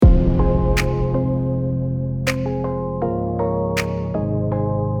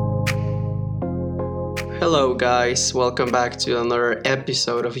Hello, guys. Welcome back to another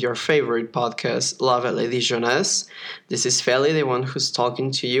episode of your favorite podcast, La Vallée de Jeunesse. This is Feli, the one who's talking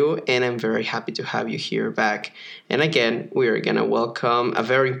to you, and I'm very happy to have you here back. And again, we are going to welcome a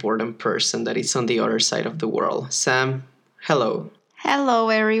very important person that is on the other side of the world. Sam, hello. Hello,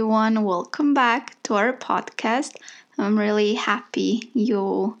 everyone. Welcome back to our podcast. I'm really happy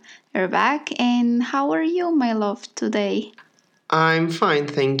you are back. And how are you, my love, today? I'm fine,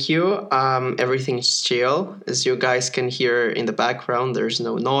 thank you. Everything's chill. As you guys can hear in the background, there's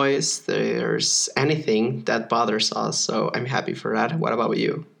no noise, there's anything that bothers us, so I'm happy for that. What about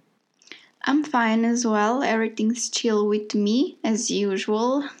you? I'm fine as well. Everything's chill with me as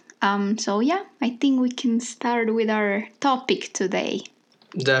usual. I think we can start with our topic today.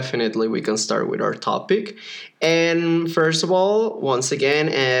 Definitely, we can start with our topic. And first of all, once again,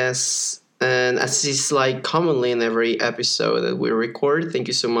 as is like commonly in every episode that we record, thank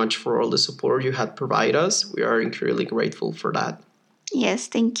you so much for all the support you had provided us. We are incredibly grateful for that. Yes,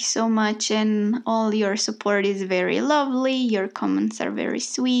 thank you so much. And all your support is very lovely. Your comments are very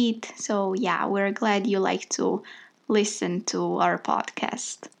sweet. So, yeah, we're glad you like to listen to our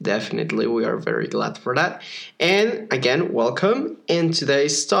podcast. Definitely, we are very glad for that. And again, welcome. And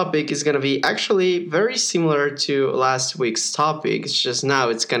today's topic is going to be actually very similar to last week's topic. It's just now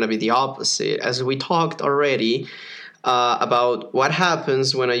it's going to be the opposite. As we talked already about what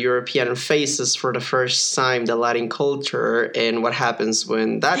happens when a European faces for the first time the Latin culture and what happens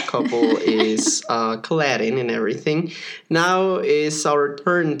when that couple is colliding and everything. Now is our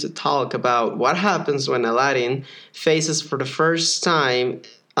turn to talk about what happens when a Latin faces for the first time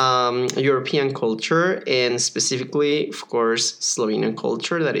European culture and specifically, of course, Slovenian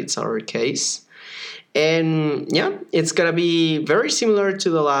culture, that it's our case. And yeah, it's gonna be very similar to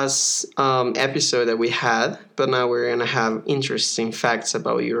the last episode that we had, but now we're gonna have interesting facts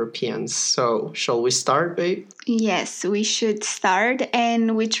about Europeans. So, shall we start, babe? Yes, we should start,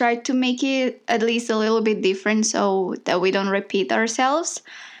 and we try to make it at least a little bit different so that we don't repeat ourselves.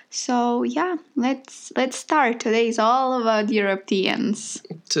 So yeah, let's start. Today is all about Europeans.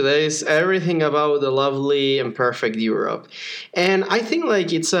 Today is everything about the lovely and perfect Europe. And I think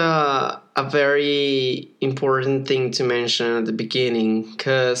like it's a very important thing to mention at the beginning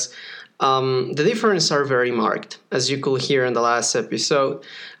because the differences are very marked. As you could hear in the last episode,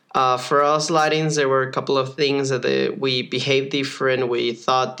 for us Latins, there were a couple of things that we behaved different, we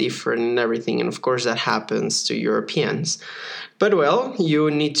thought different and everything. And of course that happens to Europeans. But well, you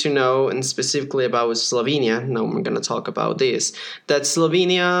need to know, and specifically about Slovenia, now I'm going to talk about this, that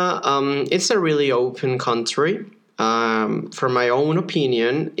Slovenia, it's a really open country. From my own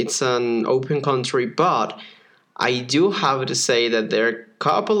opinion, it's an open country, but I do have to say that there are a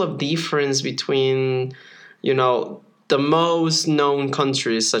couple of differences between, the most known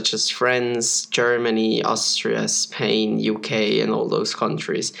countries such as France, Germany, Austria, Spain, UK, and all those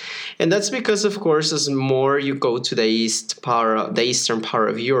countries. And that's because, of course, as more you go to the eastern part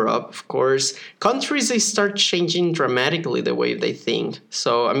of Europe, of course, countries, they start changing dramatically the way they think.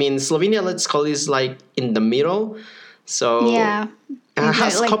 So, I mean, Slovenia, let's call this like in the middle. So Yeah. it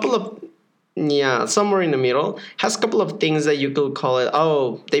has a Like- couple of somewhere in the middle. Has a couple of things that you could call it.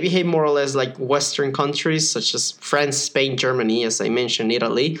 Oh, they behave more or less like Western countries, such as France, Spain, Germany, as I mentioned,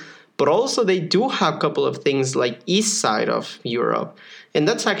 Italy. But also they do have a couple of things like east side of Europe. And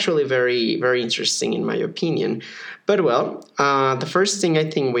that's actually very, very interesting in my opinion. But well, the first thing I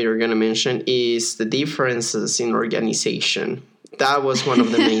think we are going to mention is the differences in organization. That was one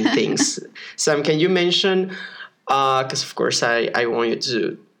of the main things. Sam, can you mention, because of course I want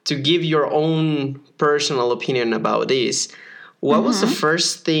you to give your own personal opinion about this. What was the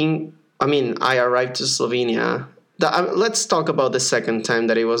first thing? I mean, I arrived to Slovenia. Let's talk about the second time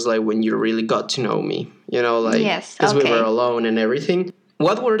that it was like when you really got to know me, Yes, because we okay. were alone and everything.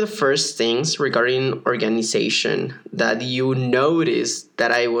 What were the first things regarding organization that you noticed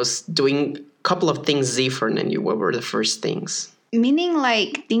that I was doing a couple of things different than you? What were the first things? Meaning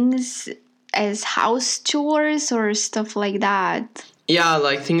like things as house chores or stuff like that. Yeah,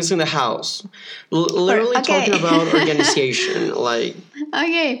 like things in the house. Literally Okay. talking about organization. Like,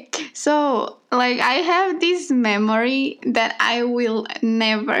 Okay, so like I have this memory that I will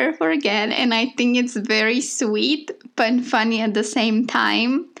never forget, and I think it's very sweet but funny at the same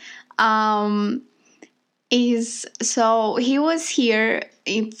time. Is so he was here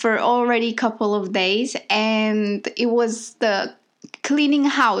for already a couple of days, and it was the cleaning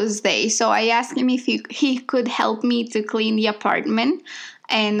house day. So I asked him if he could help me to clean the apartment.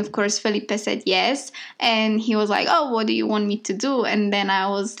 And of course, Felipe said yes. And he was like, oh, what do you want me to do? And then I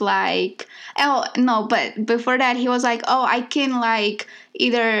was like, oh, no, but before that, he was like, oh, I can like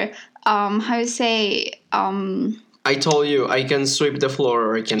either how you say, I told you I can sweep the floor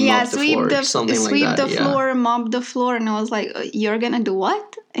or I can yeah, mop the floor, something like sweep that. the Yeah. floor, mop the floor, and I was like, "You're gonna do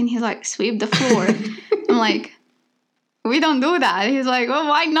what?" And he's like, "Sweep the floor." I'm like, "We don't do that." He's like, "Well,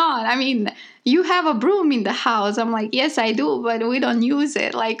 why not? I mean, you have a broom in the house." I'm like, "Yes, I do, but we don't use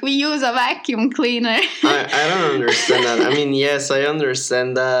it. Like, we use a vacuum cleaner." I don't understand that. I mean, yes, I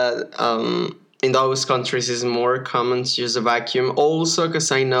understand that in those countries it's more common to use a vacuum. Also,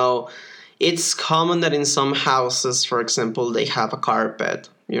 because I know it's common that in some houses, for example, they have a carpet,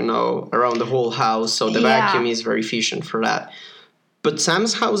 around the whole house. So the vacuum Yeah. is very efficient for that. But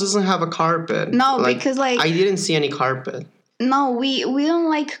Sam's house doesn't have a carpet. No, because I didn't see any carpet. no, we don't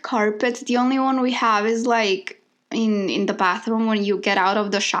like carpets. The only one we have is like in the bathroom when you get out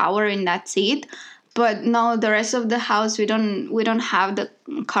of the shower, and that's it. But no, the rest of the house we don't have the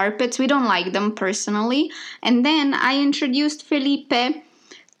carpets. We don't like them personally. And then I introduced Felipe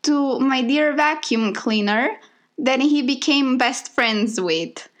to my dear vacuum cleaner that he became best friends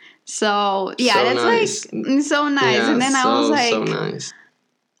with. So yeah, So that's nice. like so nice. Yeah, And then I was like, so nice.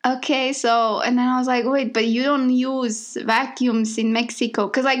 okay, so, and then I was like, wait, but you don't use vacuums in Mexico?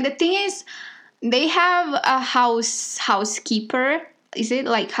 Because, like, the thing is, they have a housekeeper. Is it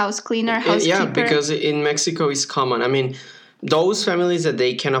like house cleaner, housekeeper? Yeah, because in Mexico it's common. I mean, those families that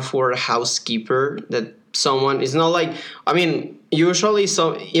they can afford a housekeeper, that someone is not like, I mean, usually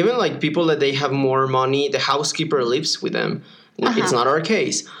so even like people that they have more money, the housekeeper lives with them. It's not our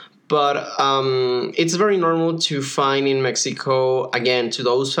case. But it's very normal to find in Mexico, again, to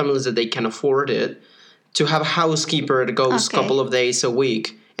those families that they can afford it, to have a housekeeper that goes a couple of days a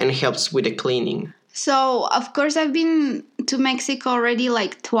week and helps with the cleaning. So, of course, I've been to Mexico already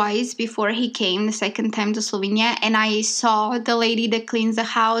like twice before he came the second time to Slovenia. And I saw the lady that cleans the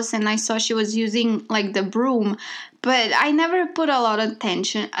house, and I saw she was using like the broom. But I never put a lot of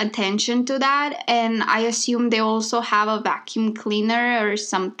attention to that. And I assume they also have a vacuum cleaner or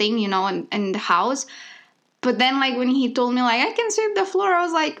something, in the house. But then, like, when he told me, like, I can sweep the floor, I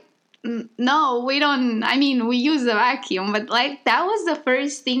was like, no, we don't. I mean, we use the vacuum, but like that was the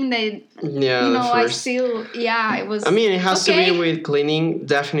first thing that I still it was. I mean, it has to be with cleaning,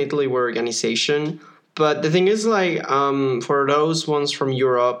 definitely with organization. But the thing is, like, for those ones from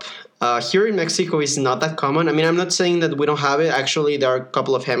Europe, here in Mexico is not that common. I mean, I'm not saying that we don't have it. Actually, there are a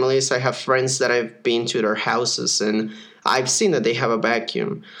couple of families. I have friends that I've been to their houses, and I've seen that they have a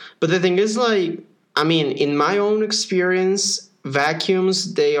vacuum. But the thing is, like, I mean, in my own experience,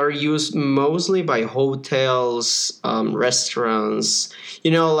 vacuums, they are used mostly by hotels, restaurants,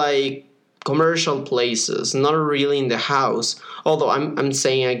 like commercial places, not really in the house. Although I'm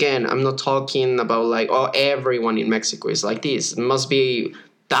saying again, I'm not talking about like, everyone in Mexico is like this. It must be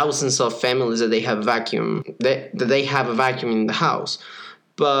thousands of families that they have vacuum, that they have a vacuum in the house.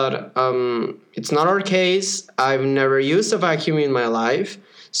 But it's not our case. I've never used a vacuum in my life.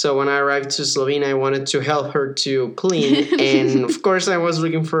 So when I arrived to Slovenia, I wanted to help her to clean. And of course, I was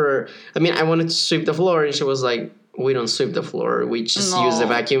looking I wanted to sweep the floor. And she was like, we don't sweep the floor. We just use the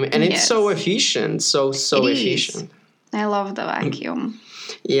vacuum. And it's so efficient. So efficient. I love the vacuum.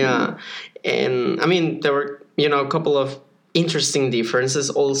 Yeah. And I mean, there were, a couple of interesting differences.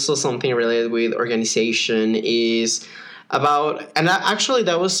 Also, something related with organization is and actually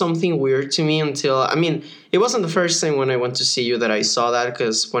that was something weird to me until, it wasn't the first time when I went to see you that I saw that,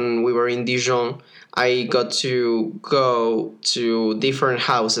 because when we were in Dijon, I got to go to different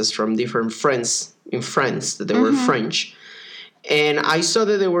houses from different friends in France that they were French. And I saw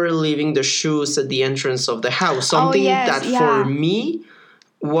that they were leaving the shoes at the entrance of the house. Something for me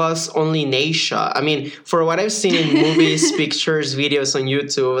was only in Asia. I mean, for what I've seen in movies, pictures, videos on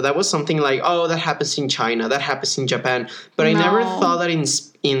YouTube, that was something like, that happens in China, that happens in Japan. But I never thought that in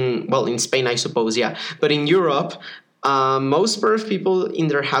Spain, I suppose, yeah. But in Europe, most birth people in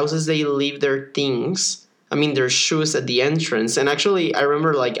their houses, they leave their things. Their shoes at the entrance. And actually, I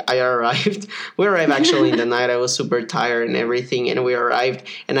remember, like, we arrived actually in the night. I was super tired and everything. And we arrived,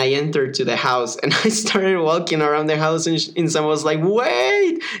 and I entered to the house. And I started walking around the house, and someone was like,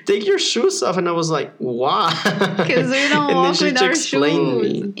 wait, take your shoes off. And I was like, why? Because we don't walk with our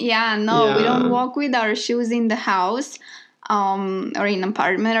shoes. Yeah, no, we don't walk with our shoes in the house. Or in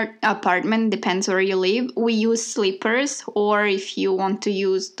apartment, depends where you live. We use slippers, or if you want to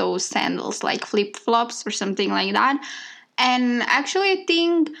use those sandals like flip-flops or something like that. And actually, I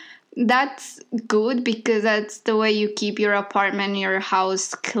think that's good, because that's the way you keep your apartment, your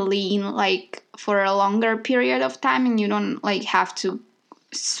house clean, like for a longer period of time, and you don't like have to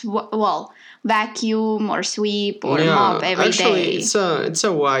vacuum or sweep or Yeah, mop every actually, day. it's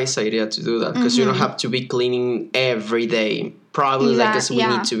a wise idea to do that because you don't have to be cleaning every day, probably like as we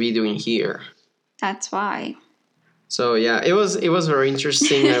Yeah, need to be doing here. that's why. So yeah, it was very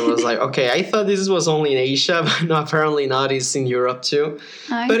interesting. I was like, okay, I thought this was only in Asia, but no, apparently not. It's in Europe too.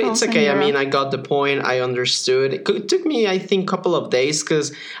 But it's Also in okay. I mean, Europe. I got the point. I understood. It took me, I think, a couple of days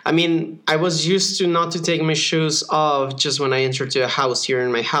because I mean, I was used to not to take my shoes off just when I entered to a house here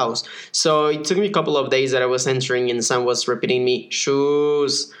in my house. So it took me a couple of days that I was entering, and someone was repeating me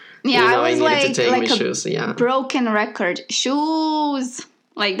shoes. Yeah, I I was needed to like take my a shoes. Yeah. broken record. Shoes.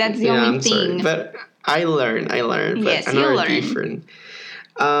 Like that's the Yeah, only I'm sorry, thing. but I learned, but Yes, you another learn. different.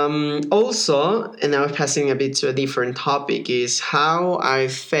 Also, and now passing a bit to a different topic is how I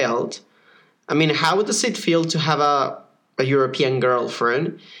felt. I mean, how does it feel to have a European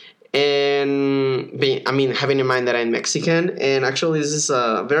girlfriend? And I mean, having in mind that I'm Mexican, and actually, this is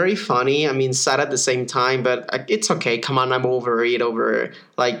very funny. I mean, sad at the same time, but it's okay. Come on, I'm over it. Over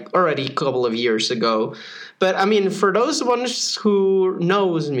like already a couple of years ago. But I mean, for those ones who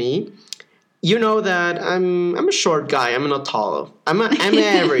knows me, you know that I'm a short guy. I'm not tall. I'm an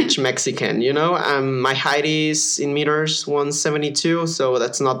average Mexican. My height is in meters 172, so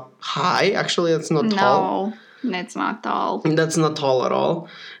that's not high. Actually, that's not tall. No, that's not tall. That's not tall at all.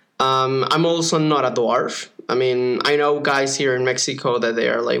 I'm also not a dwarf. I mean, I know guys here in Mexico that they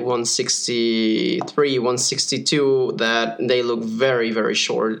are like 163, 162, that they look very, very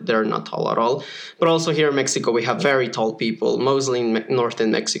short. They're not tall at all. But also here in Mexico, we have very tall people, mostly in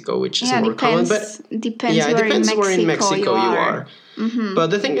northern Mexico, which is more common. But depends yeah, it depends where in Mexico you are. Mm-hmm.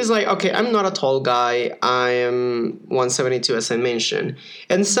 But the thing is, like, okay, I'm not a tall guy. I am 172, as I mentioned.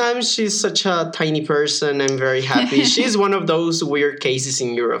 And Sam, she's such a tiny person. I'm very happy. She's one of those weird cases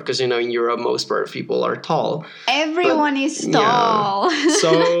in Europe because, in Europe, most part of people are tall. Everyone is tall. Yeah,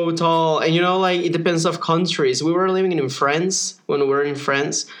 so tall. And, like, it depends of countries. We were living in France when we were in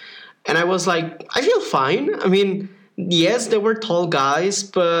France. And I was like, I feel fine. I mean, yes, there were tall guys,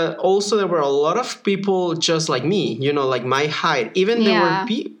 but also there were a lot of people just like me, like my height. Even there were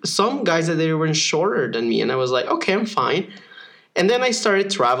some guys that they were shorter than me. And I was like, okay, I'm fine. And then I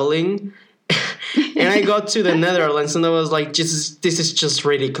started traveling. And I got to the Netherlands and I was like, this is just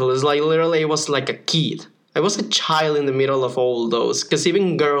ridiculous. Like, literally, it was like a kid. I was a child in the middle of all those, because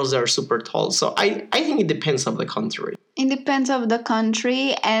even girls are super tall. So I think it depends on the country. It depends of the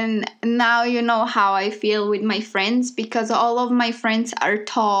country, and now you know how I feel with my friends, because all of my friends are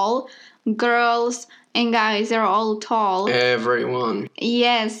tall. Girls and guys are all tall. Everyone.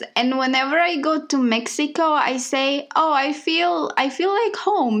 Yes, and whenever I go to Mexico, I say, "Oh, I feel like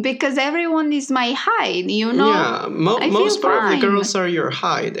home," because everyone is my height, Yeah, most part of the girls are your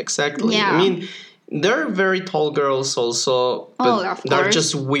height, exactly. Yeah. I mean, there are very tall girls also, but they're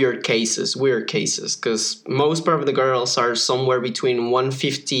just weird cases, because most part of the girls are somewhere between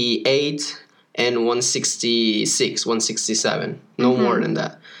 158 and 166, 167, no more than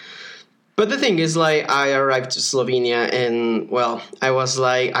that. But the thing is, like, I arrived to Slovenia and, well, I was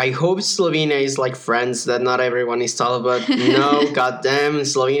like, I hope Slovenia is like France, that not everyone is tall, but no, goddamn,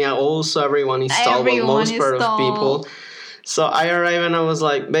 Slovenia also everyone is tall, but most part of people. So I arrived and I was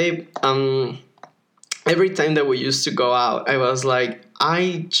like, babe, every time that we used to go out, I was like,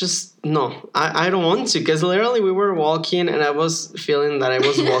 I don't want to, because literally we were walking and I was feeling that I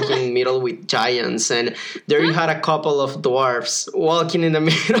was walking in the middle with giants, and there you had a couple of dwarfs walking in the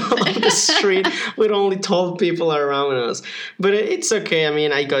middle of the street with only tall people around us. But it's okay. I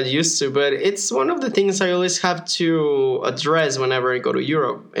mean, I got used to, but it's one of the things I always have to address whenever I go to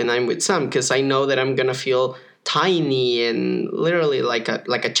Europe and I'm with Sam, because I know that I'm going to feel tiny and literally like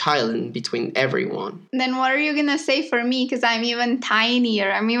a child in between everyone. Then what are you gonna say for me? Because I'm even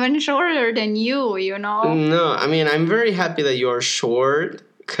tinier. I'm even shorter than you. No, I mean, I'm very happy that you're short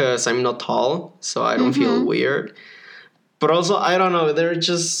because I'm not tall, so I don't feel weird. But also, I don't know, there are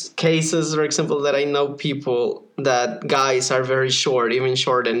just cases, for example, that I know people that guys are very short, even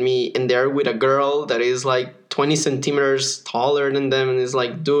shorter than me, and they're with a girl that is like 20 centimeters taller than them, and it's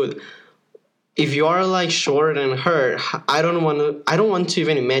like, dude, if you are like shorter than her, I don't want to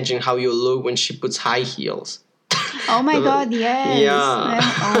even imagine how you look when she puts high heels. Oh my God, yes. Yeah.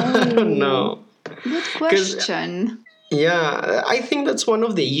 I don't know. Good question. Yeah, I think that's one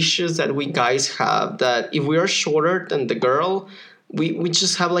of the issues that we guys have, that if we are shorter than the girl, we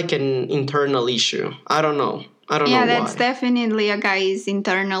just have like an internal issue. I don't know. Yeah, that's definitely a guy's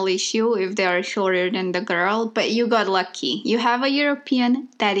internal issue if they are shorter than the girl. But you got lucky. You have a European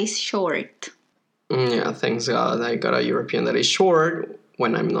that is short. Yeah, thanks God. I got a European that is short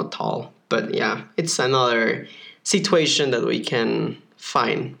when I'm not tall. But yeah, it's another situation that we can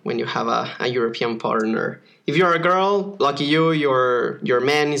fine when you have a European partner. If you're a girl, lucky you, your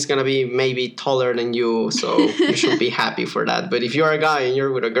man is gonna be maybe taller than you, so you should be happy for that. But if you're a guy and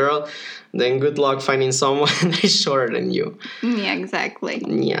you're with a girl, then good luck finding someone that is shorter than you. Yeah, exactly.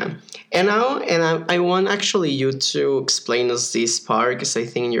 Yeah. And now, I want actually you to explain us this part because I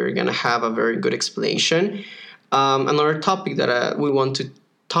think you're gonna have a very good explanation. Another topic that we want to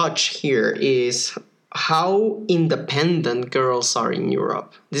touch here is how independent girls are in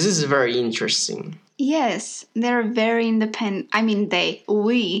Europe. This is very interesting. Yes, they're very independent. I mean,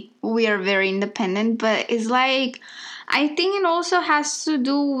 we are very independent, but it's like, I think it also has to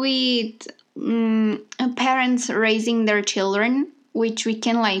do with parents raising their children, which we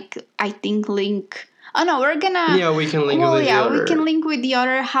can, like, I think link. Oh no, we're gonna. Yeah, we can link Well, with the yeah, other. we can link with the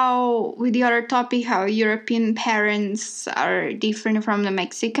other topic, how European parents are different from the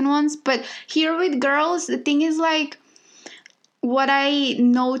Mexican ones. But here with girls, the thing is like, what I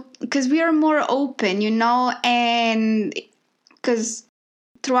know, because we are more open, and because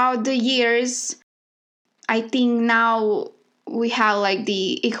throughout the years, I think now we have like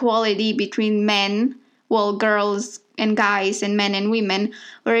the equality between men, well, girls and guys, and men and women.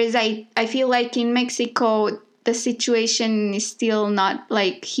 Whereas I feel like in Mexico, the situation is still not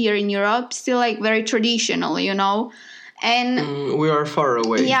like here in Europe, still like very traditional, And We are far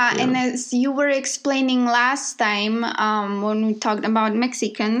away. yeah, and as you were explaining last time, when we talked about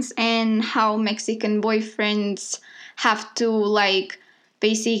Mexicans and how Mexican boyfriends have to, like,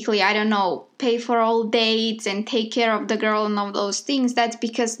 basically, I don't know, pay for all dates and take care of the girl and all those things, that's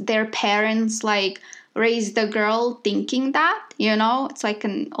because their parents, like, raised the girl thinking that, it's like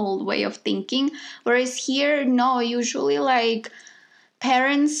an old way of thinking. Whereas here, no, usually, like,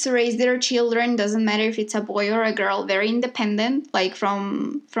 parents raise their children, doesn't matter if it's a boy or a girl, very independent, like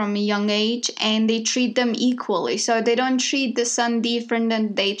from a young age, and they treat them equally. So they don't treat the son different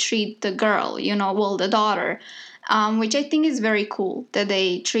than they treat the girl, well, the daughter, which I think is very cool, that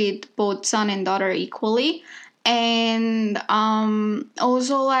they treat both son and daughter equally. And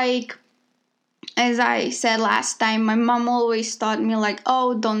also, like, as I said last time, my mom always taught me, like,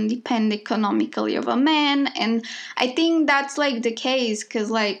 oh, don't depend economically of a man. And I think that's, like, the case,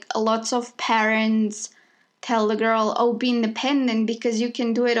 because, like, lots of parents tell the girl, oh, be independent because you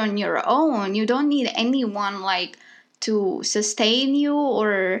can do it on your own. You don't need anyone, like, to sustain you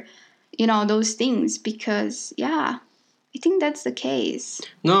or, those things. Because, yeah, I think that's the case.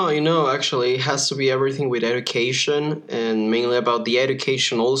 No, actually, it has to be everything with education, and mainly about the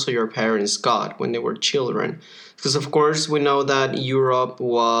education also your parents got when they were children. Because, of course, we know that Europe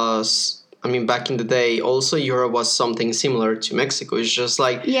was, back in the day, also Europe was something similar to Mexico. It's just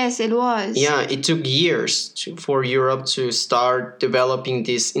like... Yes, it was. Yeah, it took years for Europe to start developing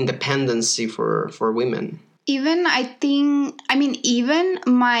this independency for women. Even, even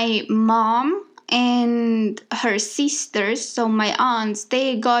my mom and her sisters, so my aunts,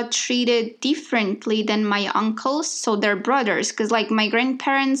 they got treated differently than my uncles, so their brothers, because, like, my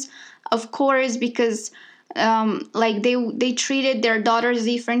grandparents, of course, because like they treated their daughters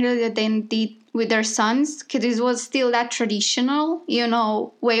differently than they did with their sons, because it was still that traditional,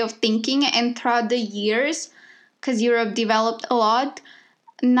 way of thinking. And throughout the years, because Europe developed a lot,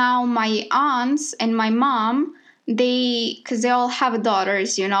 now my aunts and my mom, because they all have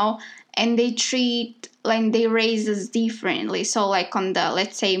daughters, and they treat, like, they raise us differently. So, like, on the,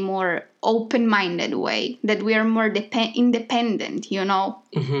 let's say, more open-minded way, that we are more independent,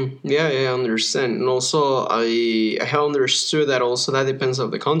 Mm-hmm. Yeah, I understand. And also, I have understood that also that depends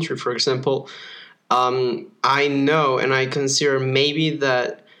on the country. For example, I know and I consider maybe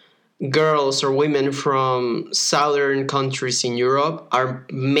that girls or women from southern countries in Europe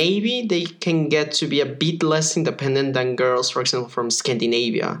maybe they can get to be a bit less independent than girls, for example, from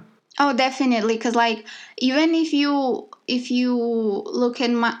Scandinavia. Oh, definitely, because, like, even if you look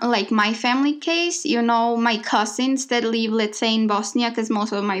at my family case, my cousins that live, let's say, in Bosnia, because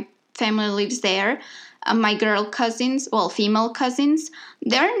most of my family lives there, my girl cousins, well, female cousins,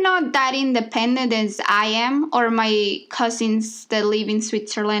 they're not that independent as I am, or my cousins that live in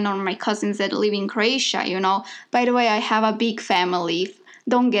Switzerland, or my cousins that live in Croatia, By the way, I have a big family.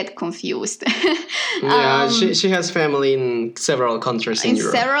 Don't get confused. Yeah, she has family in several countries in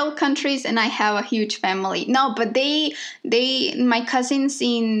Europe. Several countries, and I have a huge family. No, but my cousins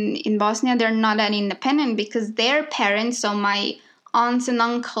in Bosnia, they're not that independent because their parents, so my aunts and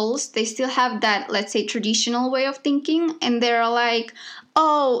uncles, they still have that, let's say, traditional way of thinking, and they're like,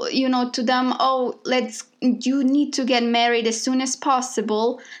 oh, to them, oh, you need to get married as soon as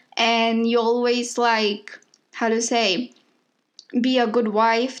possible, and you always, like, how to say, be a good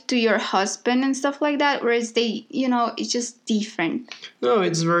wife to your husband and stuff like that, whereas they, it's just different. No,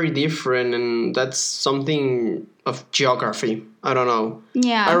 it's very different, and that's something of geography. I don't know.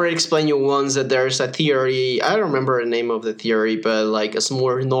 Yeah. I already explained you once that there's a theory. I don't remember the name of the theory, but like as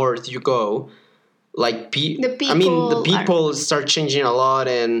more north you go, like the people start changing a lot,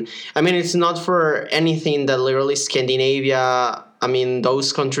 and I mean it's not for anything that literally Scandinavia. I mean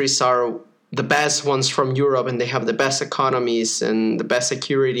those countries are the best ones from Europe, and they have the best economies and the best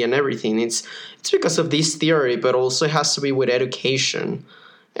security and everything. It's because of this theory, but also it has to be with education.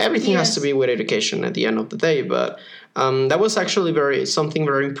 Everything has to be with education at the end of the day. But that was actually something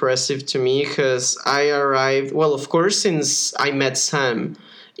very impressive to me because I arrived. Well, of course, since I met Sam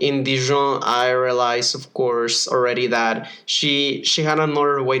in Dijon, I realized, of course, already that she had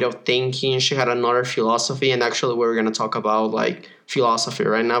another way of thinking. She had another philosophy, and actually, we're gonna talk about like philosophy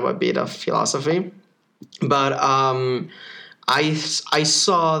right now, a bit of philosophy. But I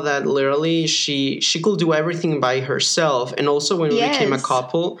saw that literally she could do everything by herself, and also when we became a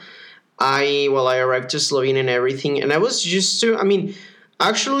couple, I arrived to Slovenia and everything, and I was used to. I mean,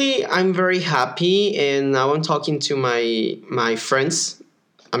 actually, I'm very happy, and now I'm talking to my friends.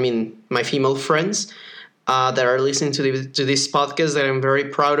 I mean, my female friends that are listening to this podcast. That I'm very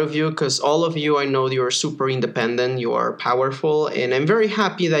proud of you because all of you, I know you are super independent, you are powerful, and I'm very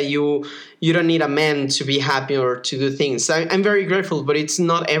happy that you don't need a man to be happy or to do things. I'm very grateful, but it's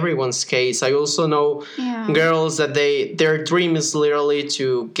not everyone's case. I also know girls that their dream is literally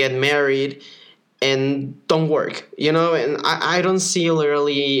to get married and don't work, and I don't see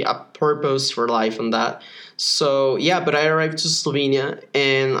literally a purpose for life on that. So yeah, but I arrived to Slovenia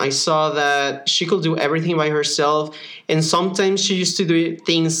and I saw that she could do everything by herself, and sometimes she used to do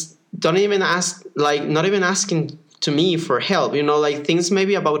things not even asking to me for help, like things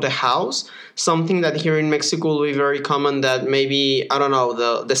maybe about the house, something that here in Mexico will be very common, that maybe, I don't know,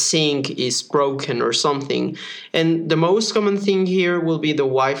 the sink is broken or something. And the most common thing here will be the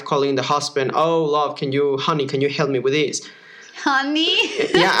wife calling the husband, "Oh, love, honey, can you help me with this?" Honey.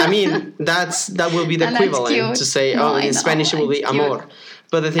 Yeah, I mean that will be the equivalent to say, in Spanish it will be amor. Cute.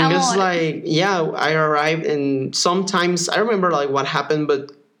 But the thing is, like, I arrived, and sometimes I remember like what happened,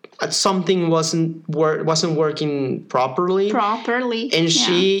 but something wasn't working properly, and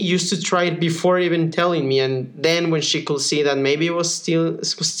she used to try it before even telling me, and then when she could see that maybe it was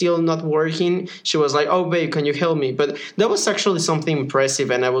still not working, she was like, "Oh babe, can you help me?" But that was actually something impressive,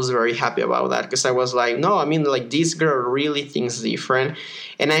 and I was very happy about that because I was like, no, I mean, like, this girl really thinks different,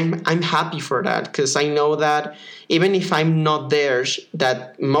 and I'm happy for that because I know that even if I'm not there,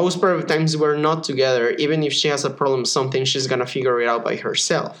 that most part of the times we're not together, even if she has a problem, something, she's gonna figure it out by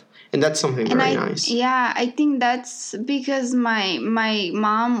herself. And that's something very nice. Yeah, I think that's because my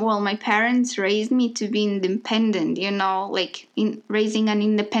mom, my parents raised me to be independent, like in raising an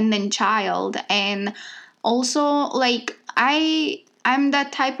independent child. And also, like, I'm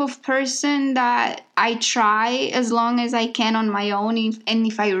that type of person that I try as long as I can on my own. And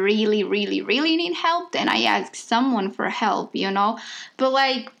if I really, really, really need help, then I ask someone for help, But,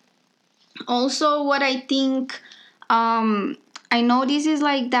 like, also what I think... I notice is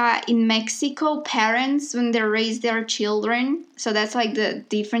like that in Mexico, parents, when they raise their children, so that's like the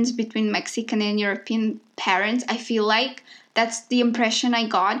difference between Mexican and European parents. I feel like that's the impression I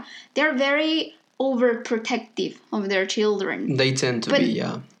got. They're very overprotective of their children. They tend to be,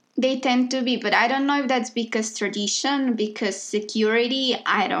 yeah. They tend to be, but I don't know if that's because tradition, because security,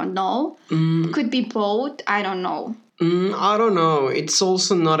 I don't know. Could be both, I don't know. I don't know. It's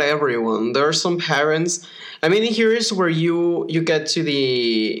also not everyone. There are some parents. I mean, here is where you get to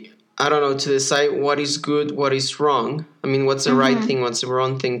to decide what is good, what is wrong. I mean, what's the right thing, what's the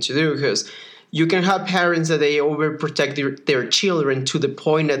wrong thing to do. Because you can have parents that they overprotect their children to the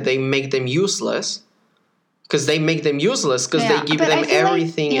point that they make them useless. Because they make them useless because they give them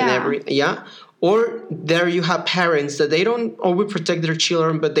everything Or there you have parents that they don't overprotect their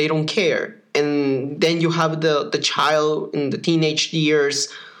children, but they don't care. And then you have the child in the teenage years,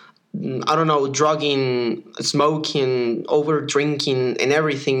 I don't know, drugging, smoking, over drinking, and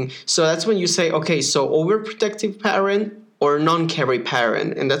everything. So that's when you say, okay, so overprotective parent or non-caring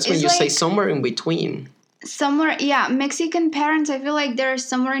parent. And that's when you say somewhere in between. Mexican parents, I feel like they're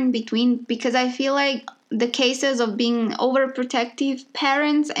somewhere in between, because I feel like the cases of being overprotective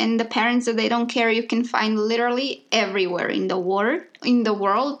parents and the parents that they don't care, you can find literally everywhere in the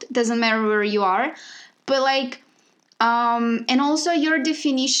world. Doesn't matter where you are. But like, and also your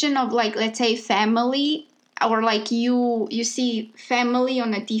definition of, like, let's say family, or like you see family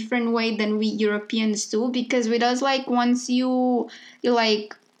on a different way than we Europeans do, because with us, like, once you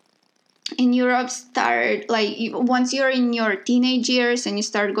like in Europe start like once you're in your teenage years and you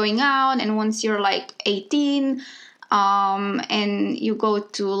start going out, and once you're like 18, and you go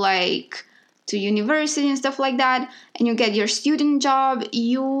to like to university and stuff like that, and you get your student job,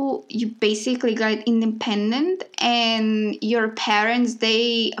 you basically get independent, and your parents,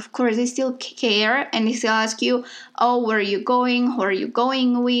 they of course they still care, and they still ask you, oh, where are you going, who are you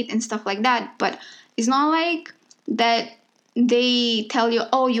going with, and stuff like that. But it's not like that they tell you,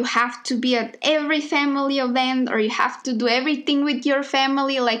 oh, you have to be at every family event, or you have to do everything with your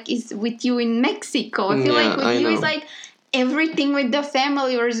family like it's with you in Mexico. I feel like with you it's like everything with the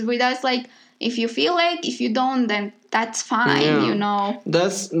family, or with us like if you feel like, if you don't, then that's fine, you know.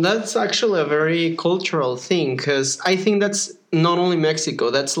 That's actually a very cultural thing, because I think that's not only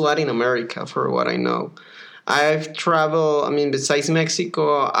Mexico, that's Latin America for what I know. I've traveled, I mean, besides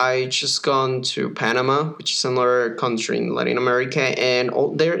Mexico, I just gone to Panama, which is another country in Latin America, and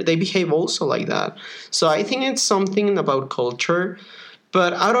they behave also like that. So I think it's something about culture,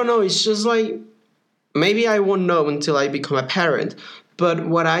 but I don't know, it's just like, maybe I won't know until I become a parent. But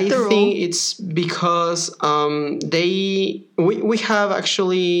what I think it's because we have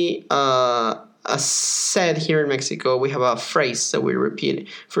actually a set here in Mexico. We have a phrase that we repeat.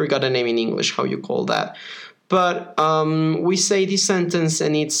 Forgot the name in English. How you call that? But we say this sentence,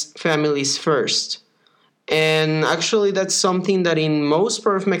 and it's families first. And actually, that's something that in most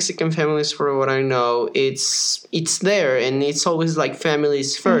part of Mexican families, for what I know, it's there, and it's always like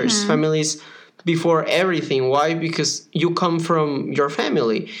families first, families before everything. Why? Because you come from your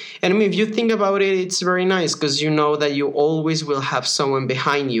family. And I mean, if you think about it, it's very nice, because you know that you always will have someone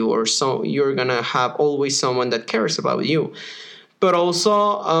behind you, or so you're gonna have always someone that cares about you. But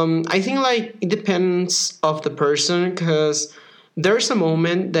also, I think like it depends of the person, because there's a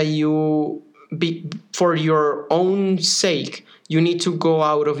moment that for your own sake, you need to go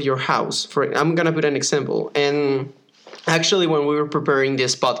out of your house. I'm gonna put an example. And actually, when we were preparing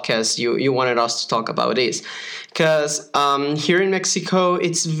this podcast, you wanted us to talk about this, because here in Mexico,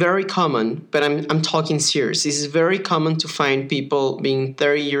 it's very common. But I'm talking serious. It's very common to find people being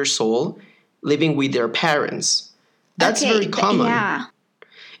 30 years old living with their parents. That's very common. Yeah.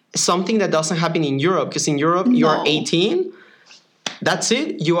 Something that doesn't happen in Europe, because in Europe you're 18. That's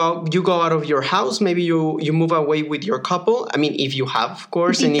it. You go out of your house. Maybe you move away with your couple. I mean, if you have, of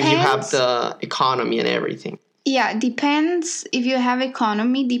course, and if you have the economy and everything. Yeah, depends if you have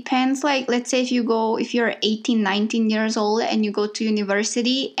economy. Depends, like, let's say if you're 18, 19 years old and you go to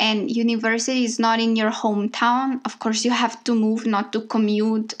university, and university is not in your hometown, of course you have to move, not to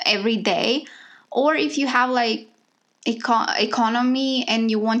commute every day. Or if you have like economy and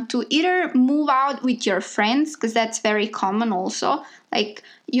you want to either move out with your friends, because that's very common also, like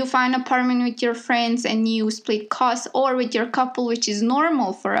you find an apartment with your friends and you split costs, or with your couple, which is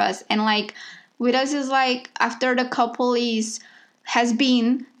normal for us. And like with us is like after the couple has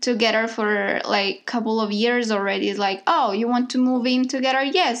been together for like a couple of years already, it's like, oh, you want to move in together?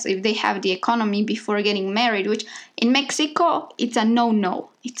 Yes, if they have the economy before getting married, which in Mexico it's a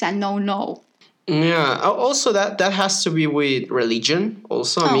no. Yeah. Also, that has to be with religion.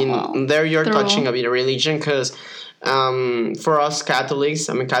 Also, I mean, there you're touching a bit of religion, because for us Catholics,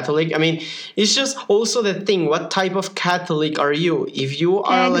 I'm a Catholic. I mean, it's just also the thing. What type of Catholic are you? If you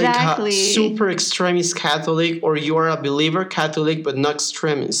are like a super extremist Catholic, or you are a believer Catholic but not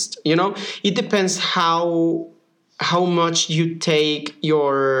extremist, you know, it depends how much you take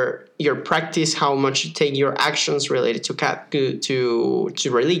your practice, how much you take your actions related to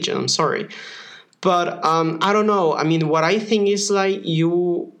religion. I'm sorry. But I don't know. I mean, what I think is like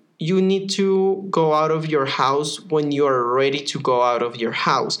you need to go out of your house when you are ready to go out of your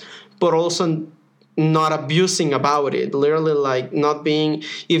house, but also not abusing about it. Literally, like not being,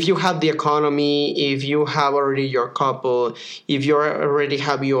 if you have the economy, if you have already your couple, if you already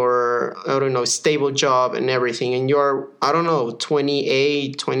have your, I don't know, stable job and everything, and you're, I don't know,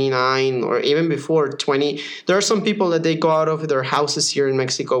 28, 29, or even before 20. There are some people that they go out of their houses here in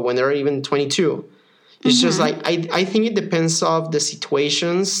Mexico when they're even 22. It's just like, I think it depends of the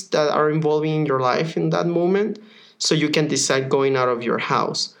situations that are involving in your life in that moment, so you can decide going out of your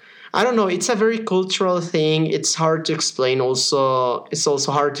house. I don't know. It's a very cultural thing. It's hard to explain. Also, it's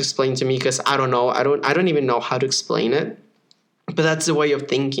also hard to explain to me, because I don't know. I don't even know how to explain it. But that's the way of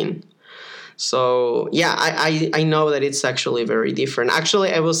thinking. So yeah, I know that it's actually very different.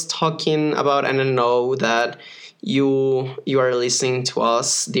 Actually, I was talking about, and I know that you are listening to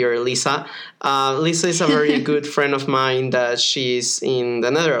us, dear Lisa. Lisa is a very good friend of mine that she's in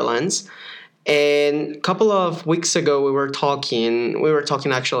the Netherlands. And a couple of weeks ago, we were talking. We were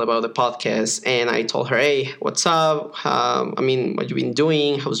talking actually about the podcast, and I told her, "Hey, what's up? I mean, what you been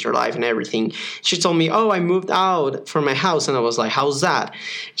doing? How's your life and everything?" She told me, "Oh, I moved out from my house," and I was like, "How's that?"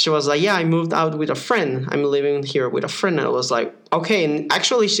 She was like, "Yeah, I moved out with a friend. I'm living here with a friend." And I was like, "Okay." And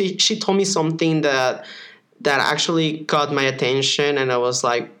actually, she told me something that actually caught my attention, and I was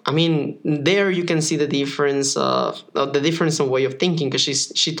like, I mean, there you can see the difference of the difference in way of thinking,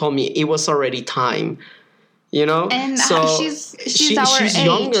 because she told me it was already time, you know. And So she's our she's age.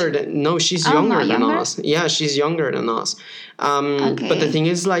 younger than no, she's Oh, younger not than younger? us. Yeah, she's younger than us. But the Okay. thing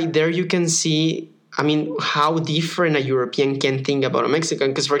is, like, there you can see. I mean, how different a European can think about a Mexican.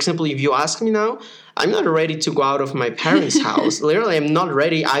 Because, for example, if you ask me now, I'm not ready to go out of my parents' house. Literally, I'm not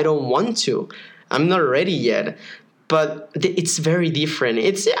ready. I don't want to. I'm not ready yet. But it's very different.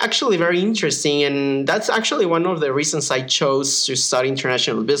 It's actually very interesting. And that's actually one of the reasons I chose to study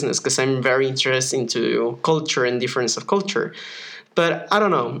international business, because I'm very interested into culture and difference of culture. But I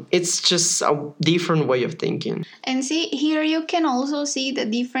don't know. It's just a different way of thinking. And see, here you can also see the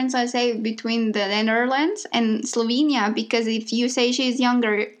difference, I say, between the Netherlands and Slovenia. Because if you say she's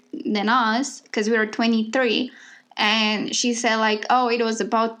younger than us, because we are 23, and she said like, oh, it was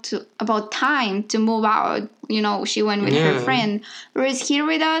about time to move out. You know, she went with her Yeah. friend. Whereas here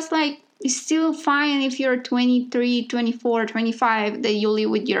with us, like, it's still fine if you're 23, 24, 25, that you live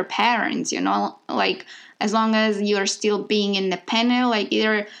with your parents, you know, like, as long as you're still being independent, like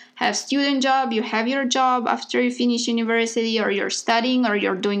either have student job, you have your job after you finish university, or you're studying, or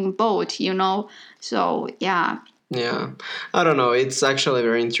you're doing both, you know. So yeah. Yeah, I don't know. It's actually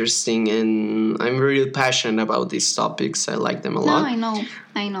very interesting, and I'm really passionate about these topics. I like them a No, lot.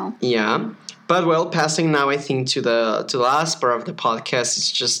 I know. Yeah, but well, passing now, I think to the last part of the podcast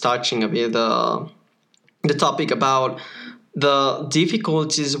is just touching a bit the topic about the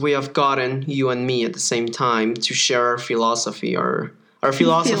difficulties we have gotten, you and me, at the same time, to share our philosophy or our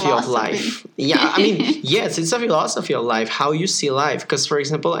philosophy of life. Yeah, I mean, yes, it's a philosophy of life, how you see life. Because, for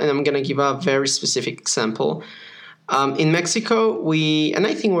example, and I'm gonna give a very specific example. In Mexico, and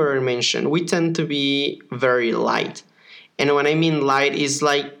I think we already mentioned, we tend to be very light. And when I mean light, is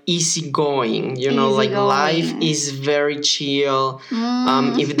like easygoing, you know, like life Easygoing. is very chill.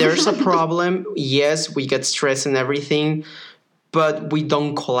 Mm. If there's a problem, yes, we get stressed and everything, but we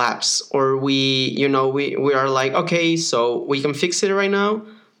don't collapse, or we are like, okay, so we can fix it right now.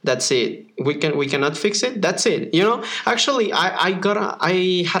 That's it. We cannot fix it. That's it. You know, actually,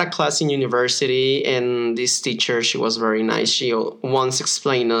 I had a class in university, and this teacher, she was very nice. She once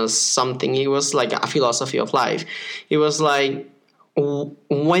explained us something. It was like a philosophy of life. It was like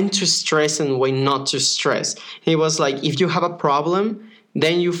when to stress and when not to stress. It was like, if you have a problem,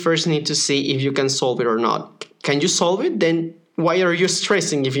 then you first need to see if you can solve it or not. Can you solve it? Then why are you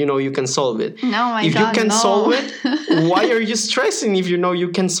stressing if you know you can solve it? No, my If God, you can no. solve it, why are you stressing if you know you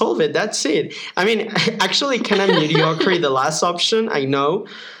can solve it? That's it. I mean, actually, kind of mediocre, the last option, I know.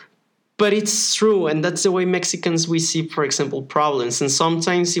 But it's true, and that's the way Mexicans we see, for example, problems. And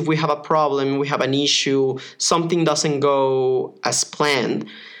sometimes if we have a problem, we have an issue, something doesn't go as planned,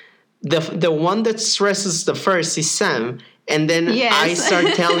 the one that stresses the first is Sam. And then Yes. I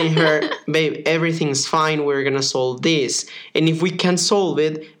start telling her, babe, everything's fine. We're going to solve this. And if we can solve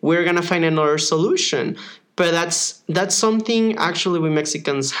it, we're going to find another solution. But that's something actually we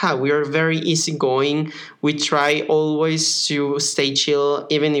Mexicans have. We are very easygoing. We try always to stay chill,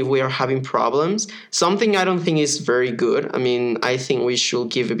 even if we are having problems. Something I don't think is very good. I mean, I think we should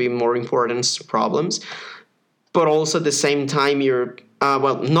give a bit more importance to problems. But also at the same time,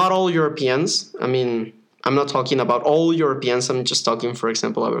 not all Europeans. I mean, I'm not talking about all Europeans. I'm just talking, for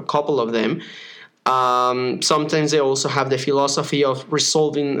example, about a couple of them. Sometimes they also have the philosophy of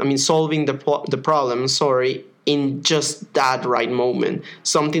solving the problem, in just that right moment.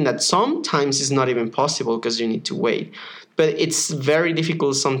 Something that sometimes is not even possible because you need to wait. But it's very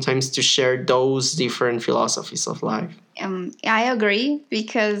difficult sometimes to share those different philosophies of life. I agree,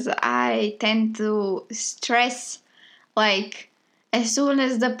 because I tend to stress, like, as soon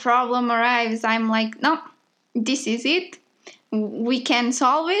as the problem arrives, I'm like, no, this is it. We can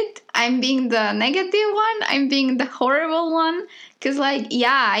solve it. I'm being the negative one. I'm being the horrible one. Because, like,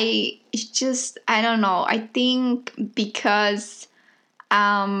 yeah, it's just, I don't know. I think because,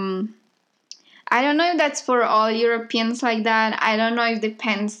 I don't know if that's for all Europeans like that. I don't know if it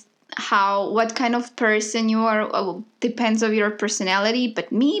depends what kind of person you are. Depends of your personality.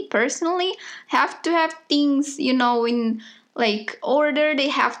 But me personally have to have things, in like order. They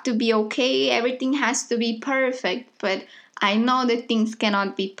have to be okay. Everything has to be perfect. But I know that things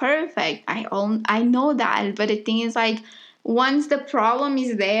cannot be perfect. I know that. But the thing is, like, once the problem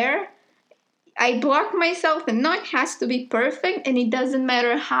is there, I block myself and no, it has to be perfect and it doesn't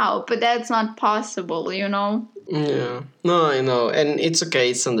matter how, but that's not possible, you know? Yeah, no, I know, and it's okay.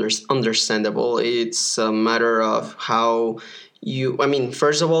 It's understandable. It's a matter of how you. I mean,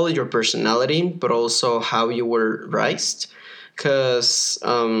 first of all, your personality, but also how you were raised, because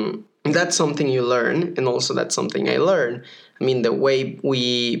that's something you learn, and also that's something I learned. I mean, the way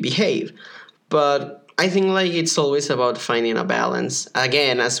we behave, but I think like it's always about finding a balance.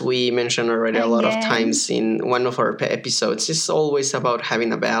 Again, as we mentioned already a lot of Again. times in one of our episodes, it's always about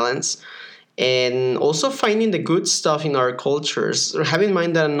having a balance and also finding the good stuff in our cultures. Have in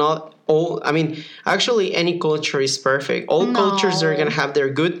mind that not all, I mean, actually, any culture is perfect. All cultures are No. going to have their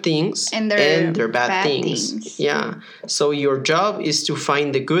good things And their their bad, bad things. things. Yeah. So your job is to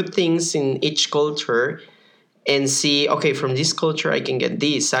find the good things in each culture and see, okay, from this culture I can get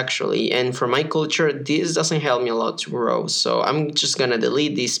this actually, and for my culture this doesn't help me a lot to grow, so I'm just gonna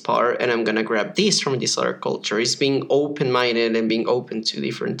delete this part and I'm gonna grab this from this other culture. It's being open-minded and being open to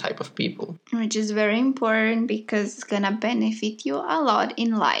different type of people. Which is very important because it's gonna benefit you a lot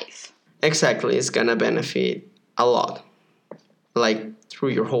in life. Exactly, it's gonna benefit a lot, like through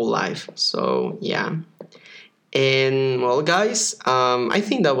your whole life. So yeah. And well, guys, I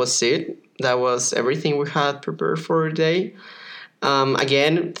think that was it. That was everything we had prepared for today.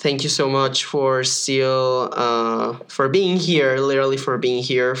 Again, thank you so much for still for being here, literally for being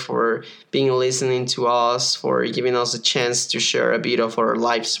here, for being listening to us, for giving us a chance to share a bit of our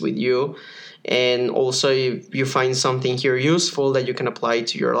lives with you. And also, if you find something here useful that you can apply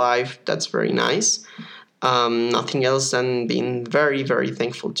to your life, that's very nice. Nothing else than being very, very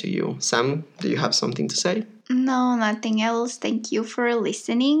thankful to you. Sam, do you have something to say? No, nothing else. Thank you for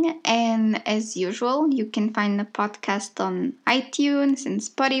listening. And as usual, you can find the podcast on iTunes and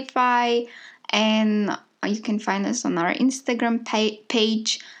Spotify. And you can find us on our Instagram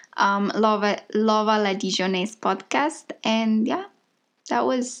page, Lova La Dijonnaise podcast. And yeah, that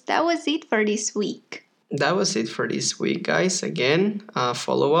was it for this week. That was it for this week, guys. Again,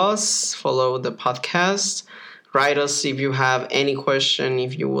 follow us, follow the podcast. Write us if you have any question,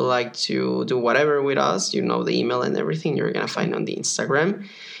 if you would like to do whatever with us. You know the email and everything you're going to find on the Instagram.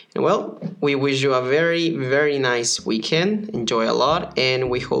 And well, we wish you a very, very nice weekend. Enjoy a lot. And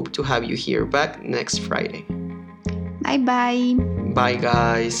we hope to have you here back next Friday. Bye bye. Bye,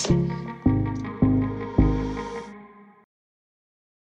 guys.